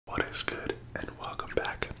is good, and welcome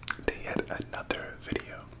back to yet another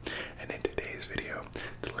video. And in today's video,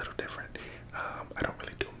 it's a little different. I don't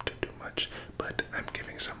really do too much, but I'm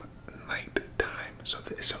giving some night time. So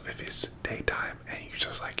if it's daytime and you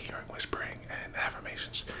just like hearing whispering and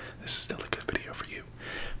affirmations, this is still a good video for you.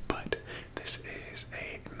 But this is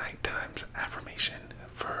a nighttime's affirmation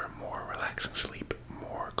for more relaxing sleep,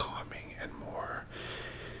 more calming, and more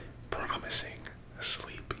promising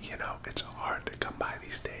sleep. You know, it's hard to come by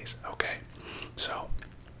these days. Okay, so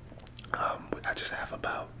I just have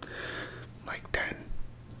about like 10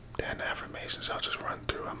 affirmations. I'll just run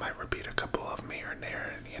through. I might repeat a couple of them here and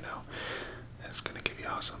there, and you know, it's gonna give you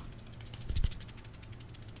awesome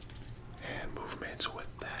and movements with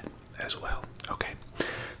that as well. Okay,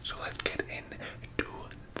 so let's get into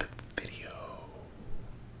the video.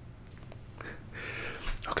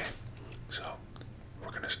 Okay, so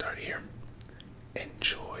we're gonna start here.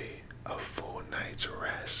 Enjoy a full night's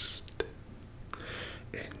rest.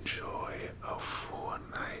 Enjoy a full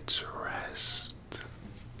night's rest.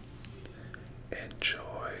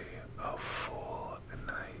 Enjoy a full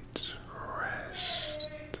night's rest.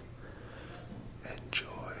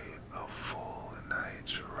 Enjoy a full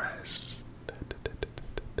night's rest.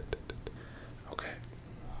 Okay.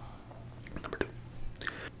 Number 2.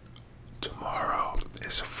 Tomorrow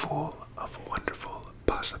is full of wonderful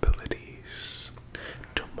possibilities.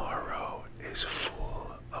 Tomorrow is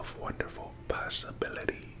full of wonderful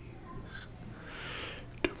possibilities.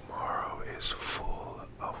 Tomorrow is full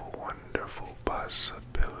of wonderful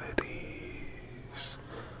possibilities.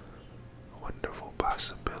 Wonderful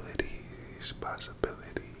possibilities.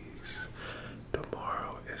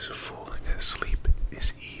 Tomorrow is falling asleep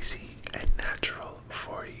is easy and natural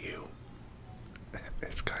for you.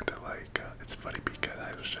 It's kind of like, it's funny because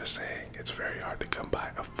I was just saying it's very hard to come by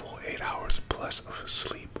a full 8 hours plus of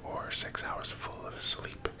sleep or 6 hours full of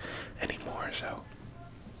sleep anymore. So,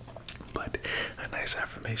 but a nice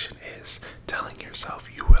affirmation is telling yourself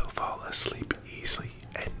you will fall asleep easily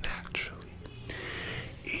and naturally.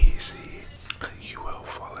 Easy, you will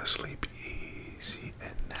fall asleep easy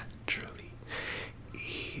and naturally.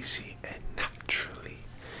 Easy and naturally.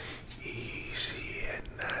 Easy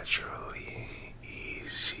and naturally.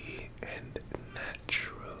 Easy and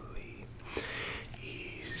naturally.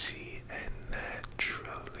 Easy and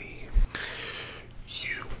naturally.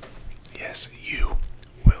 You, yes, you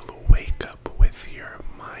will wake up with your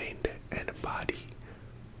mind and body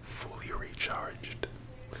fully recharged.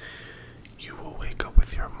 You will wake up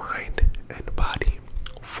with your mind and body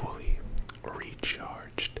fully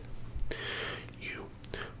recharged. You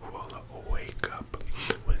will wake up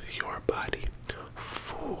with your body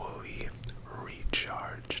fully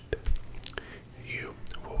recharged. You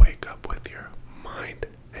will wake up with your mind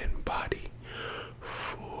and body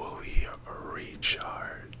fully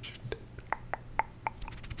recharged.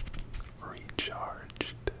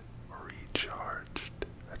 Recharged.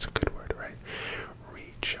 That's a good word, right?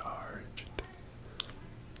 Recharged.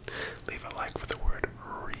 Leave a like for the word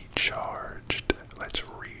recharged. Let's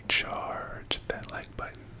recharge that like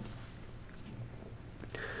button.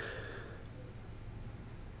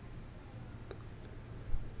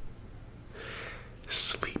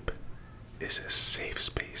 Sleep is a safe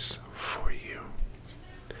space for you.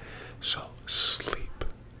 So sleep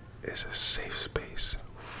is a safe space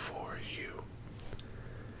for you.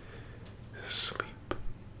 Sleep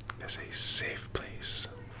is a safe place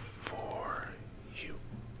for you.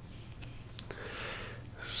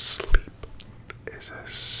 Sleep is a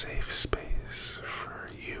safe space for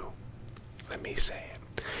you. Let me say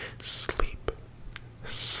it. Sleep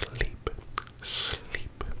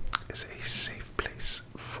is a safe place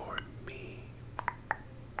for me.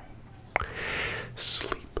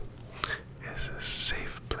 Sleep is a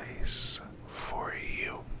safe place for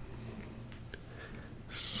you.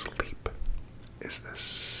 Sleep is a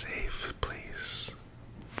safe place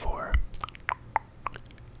for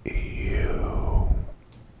you.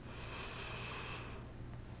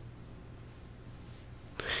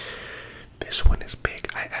 This one is big.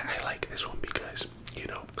 I like this one because, you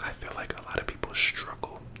know, I feel like a lot of people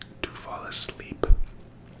struggle to fall asleep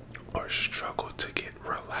or struggle to get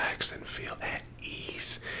relaxed and feel at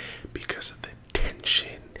ease because of the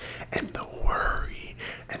tension and the worry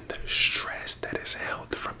and the stress that is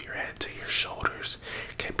held from your head to your shoulders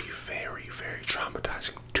can be very, very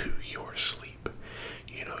traumatizing to your sleep.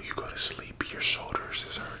 You know, you go to sleep, your shoulders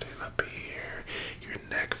is hurting up here, your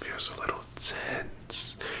neck feels a little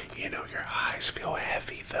tense, you know, your eyes feel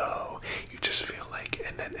heavy though, you just feel like,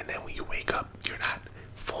 and then when you wake up, you're not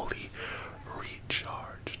fully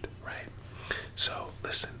recharged, right? So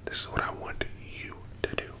listen, this is what I want you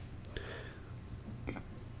to do.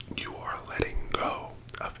 You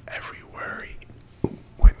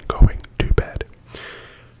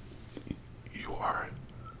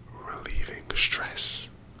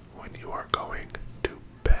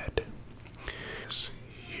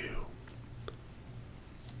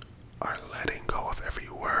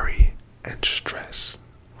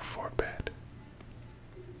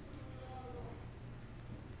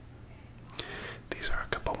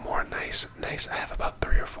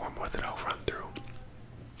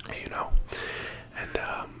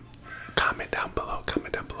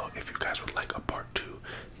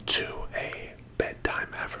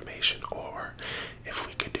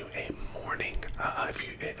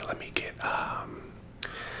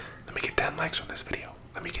likes on this video.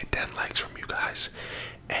 Let me get 10 likes from you guys.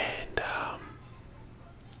 And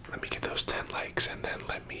let me get those 10 likes, and then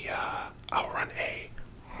I'll run a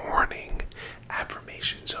morning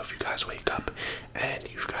affirmation. So if you guys wake up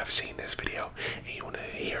and you guys have seen this video and you want to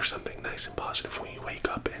hear something nice and positive when you wake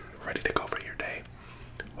up and ready to go for your day,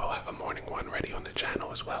 we'll have a morning one ready on the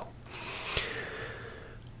channel as well.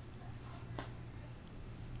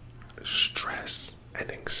 Stress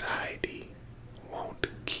and anxiety won't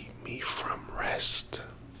keep me from rest.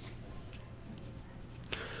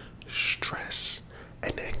 Stress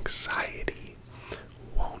and anxiety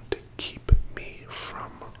won't keep me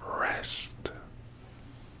from rest.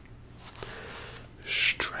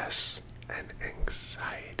 Stress and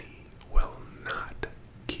anxiety will not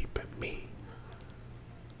keep me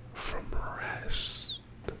from rest.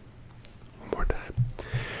 One more time.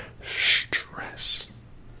 Stress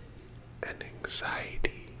and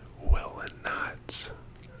anxiety will not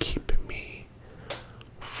keep me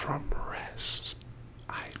from rest.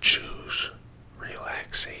 I choose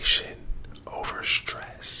relaxation over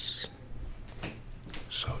stress.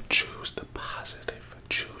 So choose the positive,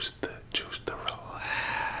 choose the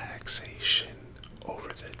relaxation over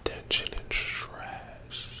the tension and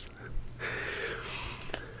stress.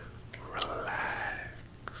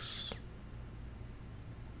 Relax.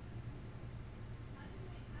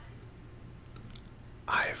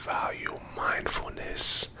 I value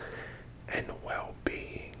mindfulness and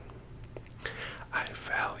well-being. I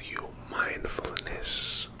value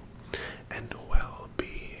mindfulness and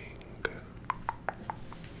well-being.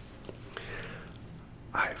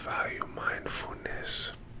 I value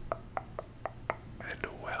mindfulness and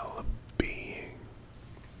well-being.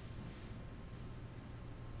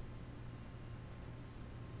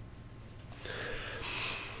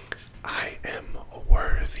 I am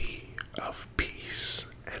worthy of peace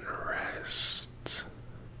and rest.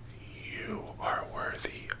 You are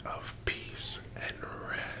worthy of peace and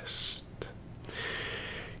rest.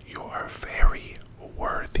 You are very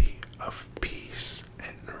worthy of peace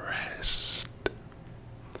and rest.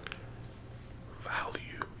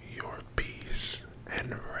 Value your peace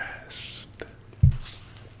and rest.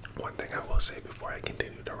 One thing I will say before I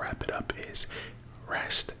continue to wrap it up is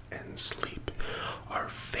rest and sleep are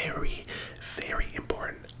very, very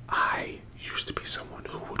important. I used to be someone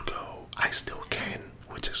who would go, I still can,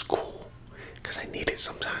 which is cool because I need it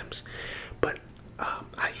sometimes, but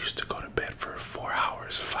I used to go to bed for 4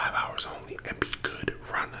 hours, 5 hours only, and be good,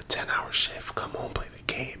 run a 10-hour shift, come home, play the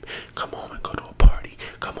game, come home and go to a party,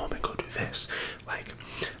 come home and go do this. Like,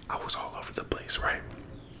 I was all over the place, right?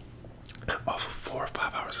 Off of 4 or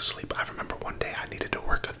 5 hours of sleep. I remember one day I needed to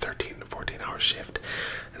work a 13 to 14-hour shift,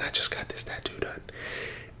 and I just got this tattoo done,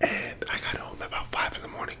 and I got home at about 5 in the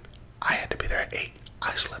morning. I had to be there at 8.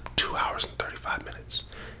 I slept 2 hours and 35 minutes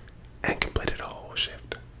and completed a whole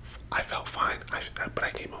shift. I felt fine, but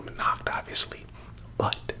I came home and knocked, obviously.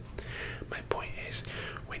 But my point is,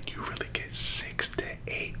 when you really get 6 to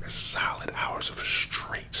 8 solid hours of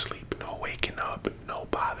straight sleep, no waking up, no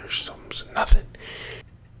bothersome, nothing,